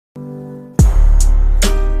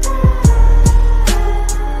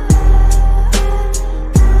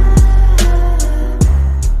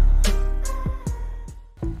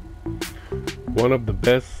One of the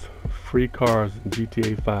best free cars in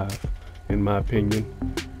GTA 5, in my opinion,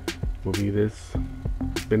 will be this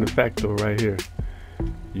Benefactor right here.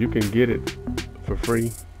 You can get it for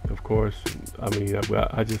free, of course. I mean,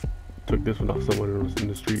 I just took this one off someone that was in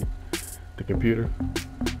the street, the computer.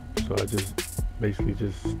 So I just basically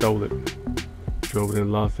just stole it, drove it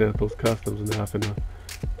in Los Santos Customs, and now I'm finna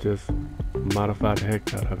just modify the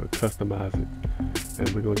heck out of it, customize it. And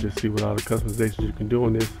we're gonna just see what all the customizations you can do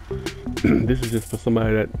on this. This is just for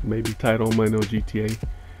somebody that may be tight on money on GTA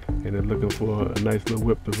and they're looking for a nice little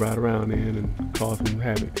whip to ride around in and cause some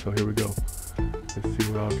havoc. So here we go. Let's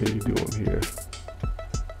see what all can you do on here.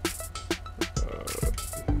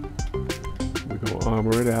 We're gonna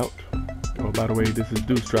armor it out. Oh, by the way, this is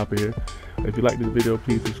Deuce Dropper here. If you like this video,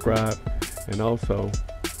 please subscribe, and also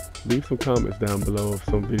leave some comments down below of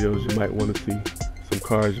some videos you might want to see, some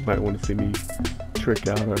cars you might want to see me trick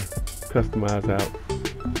out or customize out.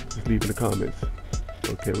 Just leave in the comments.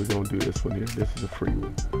 Okay, we're gonna do this one here. This is a free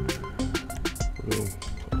one. We'll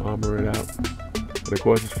armor it out, and of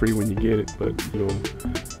course it's free when you get it, but you'll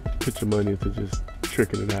put your money into just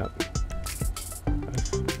tricking it out. I'm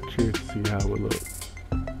curious to see how it will look.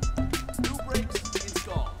 New brakes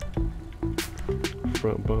installed.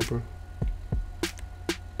 Front bumper.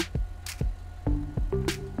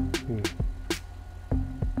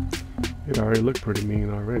 It already looked pretty mean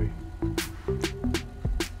already.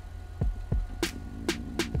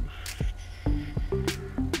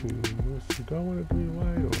 Let's see, do I want to do it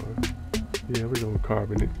white or? Yeah, we're going to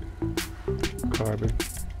carbon it. Carbon.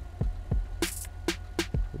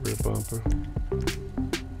 Rear bumper.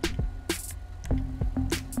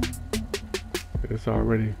 It's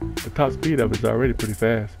already, the top speed of it is already pretty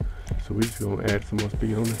fast. So we're just going to add some more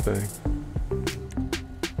speed on this thing.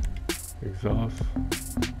 Exhaust.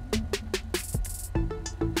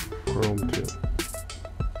 Chrome tip.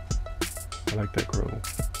 I like that chrome.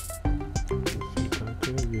 Let's see,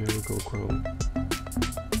 okay, yeah, we'll go chrome.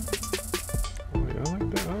 Oh, yeah, I like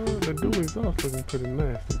that. Oh, the dual exhaust looking pretty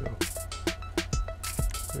nasty though.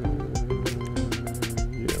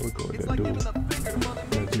 Yeah, we'll go with that dual.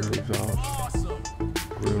 That dual exhaust. Awesome.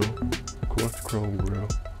 Grill. Of course, the chrome grill.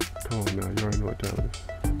 Come on now, you already know what time it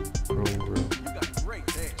is. Chrome grill. You got great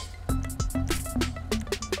taste.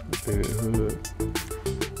 Then hood.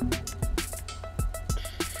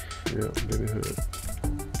 Yep, then hood.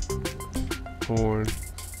 Horn.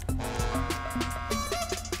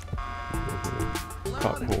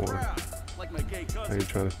 Pop horn. Like my gay I cousin. ain't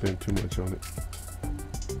trying to spend too much on it.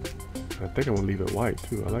 I think I'm gonna leave it white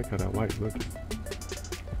too. I like how that white looking.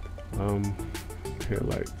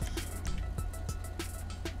 Headlights.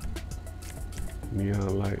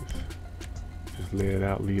 Neon lights. Just lay it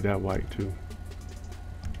out, leave that white too.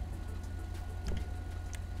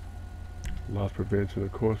 Loss prevention,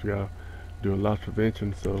 of course we gotta do a loss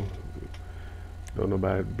prevention so don't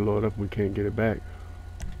nobody blow it up and we can't get it back.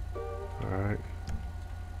 Alright.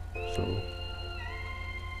 So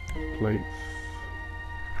plates.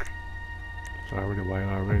 It's already white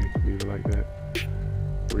already. Leave it like that.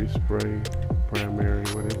 Respray, primary,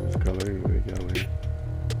 whatever this color anyway they got on here.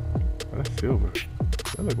 Oh, that's silver.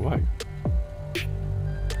 That look white.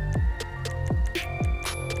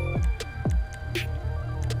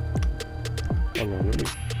 Hold on, let me,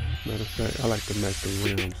 matter of fact, I like to match the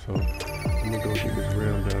rim, so I'm gonna go get this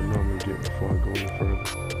rim that I normally get before I go any further.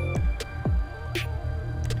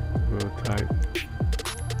 Real tight.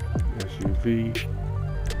 SUV.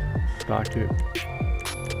 Stock it.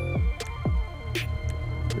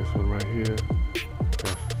 This one right here.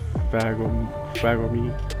 That's Fagome.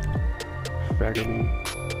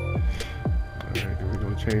 Alright, then we're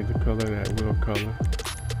gonna change the color, that wheel color.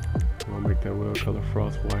 We're gonna make that wheel color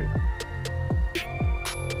frost white.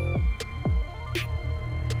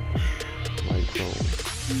 Light chrome.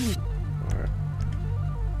 Alright.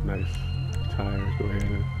 Nice tires. Go ahead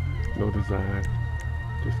and no design.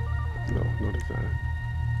 Just no design.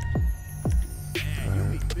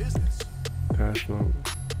 Alright. Business. Tire smoke.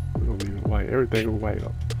 We're gonna leave it white. Everything is white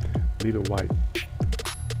up. Leave it white.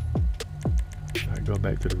 Alright, go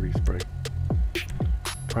back to the respray.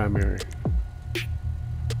 Primary.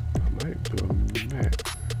 I might do a matte.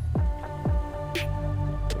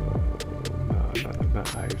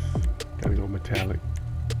 Not ice. Gotta go metallic.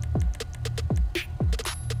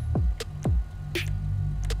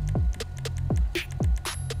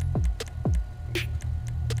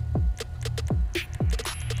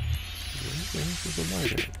 This is a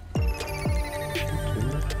light at.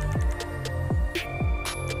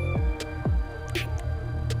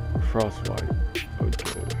 Frost white.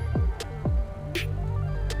 Okay.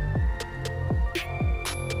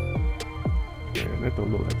 Man, that don't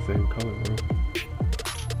look like the same color, bro.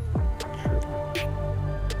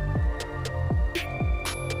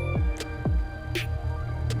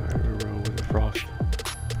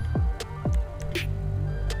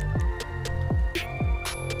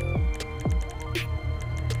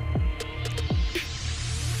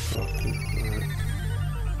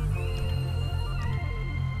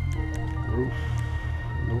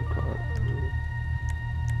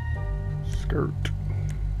 skirt.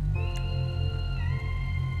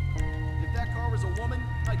 If that car was a woman,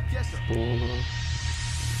 I'd guess her. Spoiler.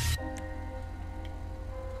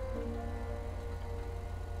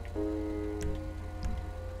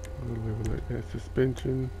 Like that.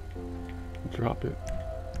 Suspension. Drop it.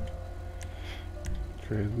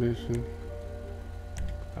 Transmission.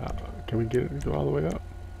 Can we get it to go all the way up?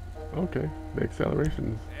 Okay. The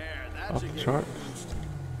acceleration is off the charts.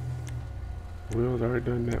 Wheels already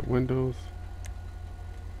done that. Windows.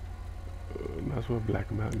 Might as well black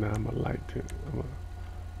them out now. I'm a light tint.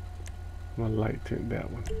 I'm a light tint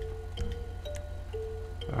that one.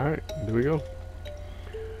 Alright, there we go.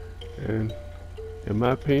 And in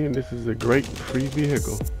my opinion, this is a great free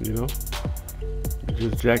vehicle, you know. You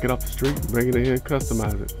just jack it off the street, bring it in here and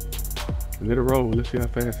customize it. And let it roll. Let's see how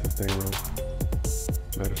fast this thing rolls.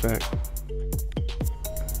 Matter of fact.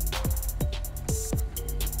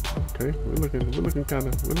 Okay, we're looking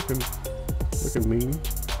mean.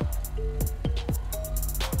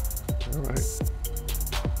 Alright.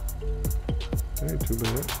 Ain't too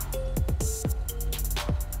bad.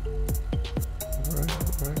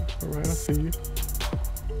 Alright, I see you.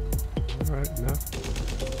 Alright, now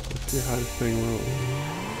let's see how this thing rolls.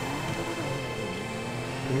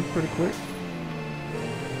 Okay, pretty quick.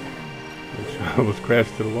 Make sure I was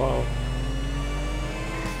crashed to the wall.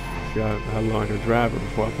 See how long I can drive it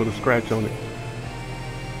before I put a scratch on it.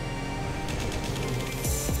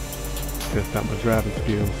 Test out my driving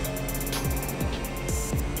skills.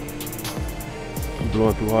 I'm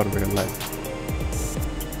blowing through all the red lights.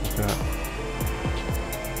 Good job.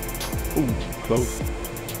 Ooh, close.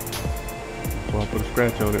 Before I put a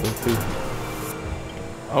scratch on it, let's see.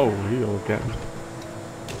 Oh, he almost got me.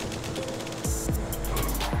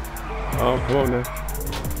 Oh, come on now.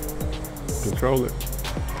 Control it.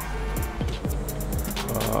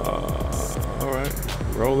 Alright,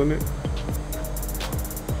 rolling it.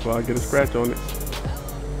 Before I get a scratch on it.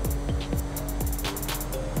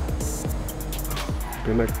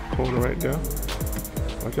 In that corner right there.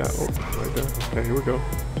 Watch out. Oh, right there. Okay, here we go.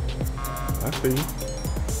 I see you.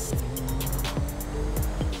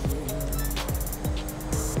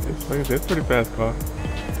 It's like I said, it's a pretty fast car.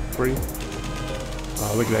 Free.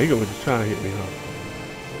 Oh, look at that. He's gonna just try and hit me, huh?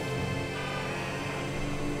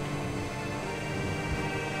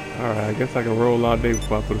 Alright, I guess I can roll all day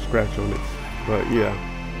before I put a scratch on it. But yeah.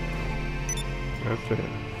 That's it.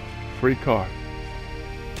 Free car.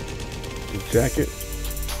 Just jack it.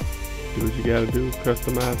 Do what you gotta do.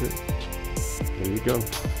 Customize it. There you go.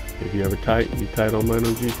 If you ever tight, you tight on money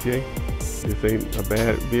on GTA, this ain't a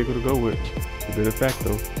bad vehicle to go with. The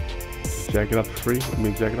Benefactor. Just jack it off the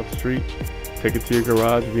jack it off the street. Take it to your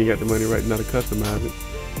garage if you ain't got the money right now to customize it.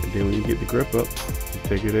 And then when you get the grip up, you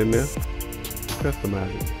take it in there,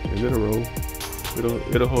 customize it, and it'll roll.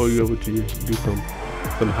 It'll hold you over to you do some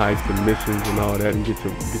heists and missions and all that, and get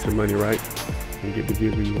your money right and get the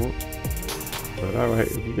vehicle you want. But alright,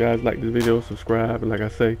 if you guys like this video, subscribe, and like I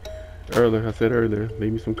said earlier,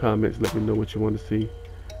 leave me some comments. Let me know what you want to see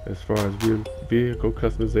as far as vehicle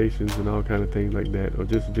customizations and all kind of things like that, or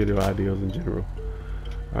just video ideas in general.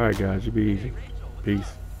 Alright guys, you be easy.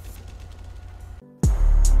 Peace.